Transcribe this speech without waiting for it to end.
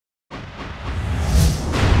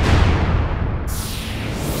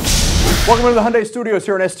Welcome to the Hyundai Studios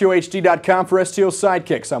here on STOHD.com for STO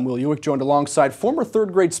Sidekicks. I'm Will Ewick, joined alongside former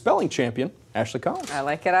third-grade spelling champion, Ashley Collins. I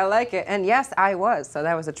like it, I like it. And yes, I was, so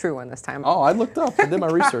that was a true one this time. Oh, I looked up. I did my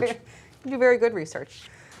research. You do very good research.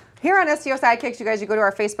 Here on STO Sidekicks, you guys, you go to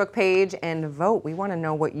our Facebook page and vote. We want to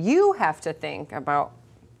know what you have to think about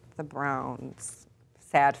the Browns.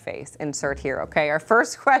 Sad face, insert here, okay? Our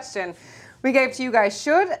first question we gave to you guys,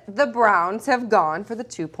 should the Browns have gone for the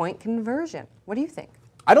two-point conversion? What do you think?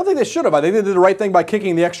 I don't think they should have. I think they did the right thing by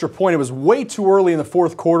kicking the extra point. It was way too early in the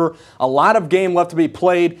fourth quarter. A lot of game left to be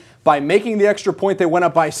played. By making the extra point, they went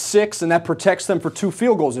up by 6, and that protects them for 2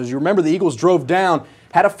 field goals. As you remember, the Eagles drove down,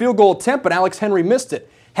 had a field goal attempt, but Alex Henry missed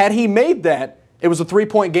it. Had he made that, it was a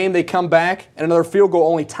 3-point game. They come back, and another field goal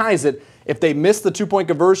only ties it. If they miss the 2-point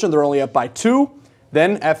conversion, they're only up by 2.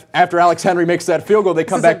 Then, after Alex Henry makes that field goal, they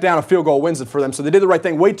come back down. A field goal wins it for them. So they did the right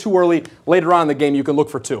thing way too early. Later on in the game, you can look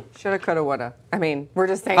for 2. Shoulda, coulda, woulda. I mean, we're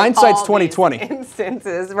just saying hindsight's all 20/20. these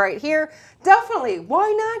instances right here. Definitely, why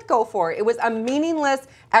not go for it? It was a meaningless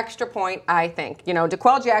extra point, I think. You know,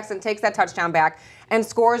 DeQuell Jackson takes that touchdown back and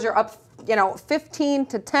scores. You're up,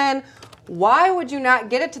 15-10. Why would you not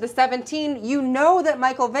get it to the 17? You know that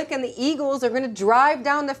Michael Vick and the Eagles are going to drive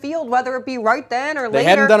down the field, whether it be right then or later. They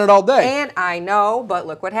hadn't done it all day. And I know, but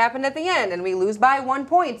look what happened at the end, and we lose by 1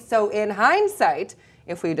 point. So in hindsight,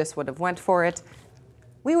 if we just would have went for it,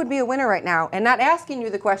 we would be a winner right now. And not asking you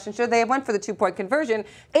the question, should they have went for the 2-point conversion?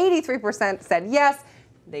 83% said yes.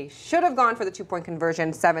 They should have gone for the 2-point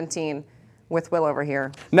conversion, 17 with Will over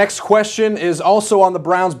here. Next question is also on the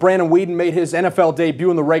Browns. Brandon Weeden made his NFL debut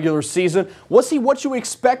in the regular season. Was he what you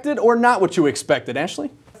expected or not what you expected,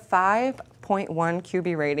 Ashley? 5.1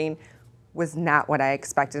 QB rating was not what I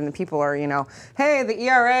expected. And people are, hey, the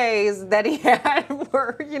ERAs that he had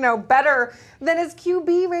were, better than his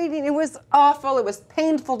QB rating. It was awful. It was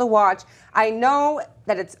painful to watch. I know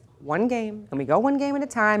that it's one game, and we go one game at a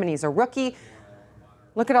time, and he's a rookie.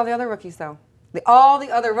 Look at all the other rookies, though. All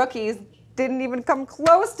the other rookies didn't even come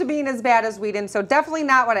close to being as bad as Weeden, so definitely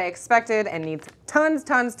not what I expected and needs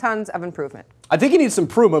tons of improvement. I think he needs some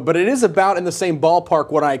improvement, but it is about in the same ballpark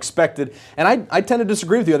what I expected. And I tend to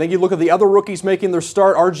disagree with you. I think you look at the other rookies making their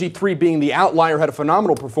start, RG3 being the outlier, had a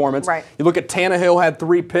phenomenal performance. Right. You look at Tannehill had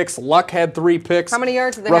 3 picks, Luck had 3 picks. How many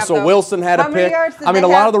yards did they Russell have, though? Wilson had How a many pick. yards did I mean, they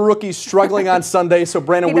a lot have? of the rookies struggling on Sunday, so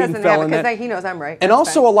Brandon Weeden fell in that. He knows I'm right. And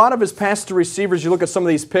also a lot of his passes to receivers, you look at some of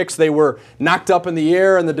these picks, they were knocked up in the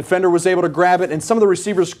air and the defender was able to grab it, and some of the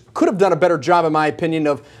receivers could have done a better job, in my opinion,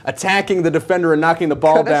 of attacking the defender and knocking the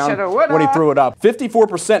ball down when he threw it up.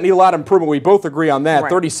 54% need a lot of improvement. We both agree on that.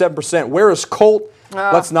 Right. 37%. Where is Colt?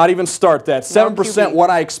 Let's not even start that. 7%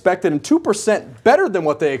 what I expected and 2% better than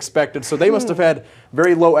what they expected. So they must have had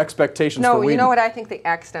very low expectations for Weeden. No, you know what? I think they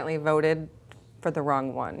accidentally voted for the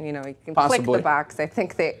wrong one. You can click the box. I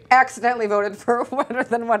think they accidentally voted for better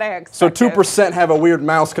than what I expected. So 2% have a weird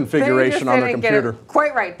mouse configuration on their computer. Get it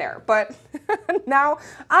quite right there. But now,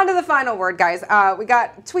 on to the final word, guys. We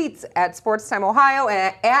got tweets at SportsTime Ohio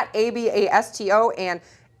and at ABASTO and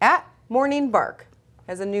at Morning Bark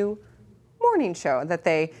has a new morning show that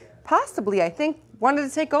they possibly, I think, wanted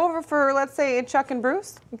to take over for, let's say, Chuck and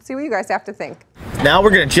Bruce. Let's see what you guys have to think. Now we're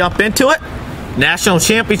going to jump into it. National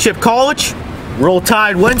Championship College. Roll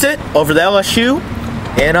Tide wins it over the LSU.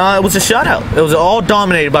 And it was a shutout. It was all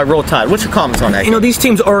dominated by Roll Tide. What's your comments on that? These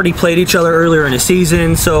teams already played each other earlier in the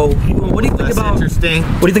season, so what do you think about interesting.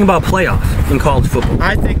 What do you think about playoff in college football?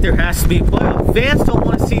 I think there has to be a playoff. Fans don't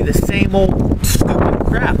want to see the same old stupid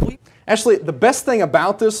crap. Actually, the best thing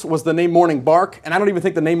about this was the name Morning Bark, and I don't even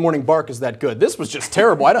think the name Morning Bark is that good. This was just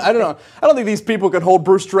terrible. I don't know. I don't think these people could hold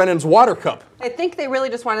Bruce Drennan's water cup. I think they really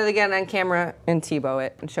just wanted to get on camera and Tebow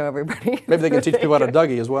it and show everybody. Maybe they can teach people how to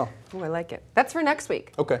Dougie as well. Oh, I like it. That's for next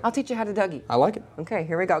week. Okay. I'll teach you how to Dougie. I like it. Okay,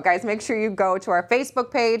 here we go. Guys, make sure you go to our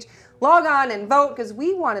Facebook page, log on and vote, because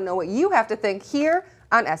we want to know what you have to think here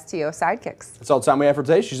on STO Sidekicks. That's all the time we have for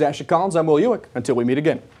today. She's Ashley Collins. I'm Will Ewick. Until we meet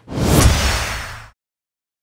again.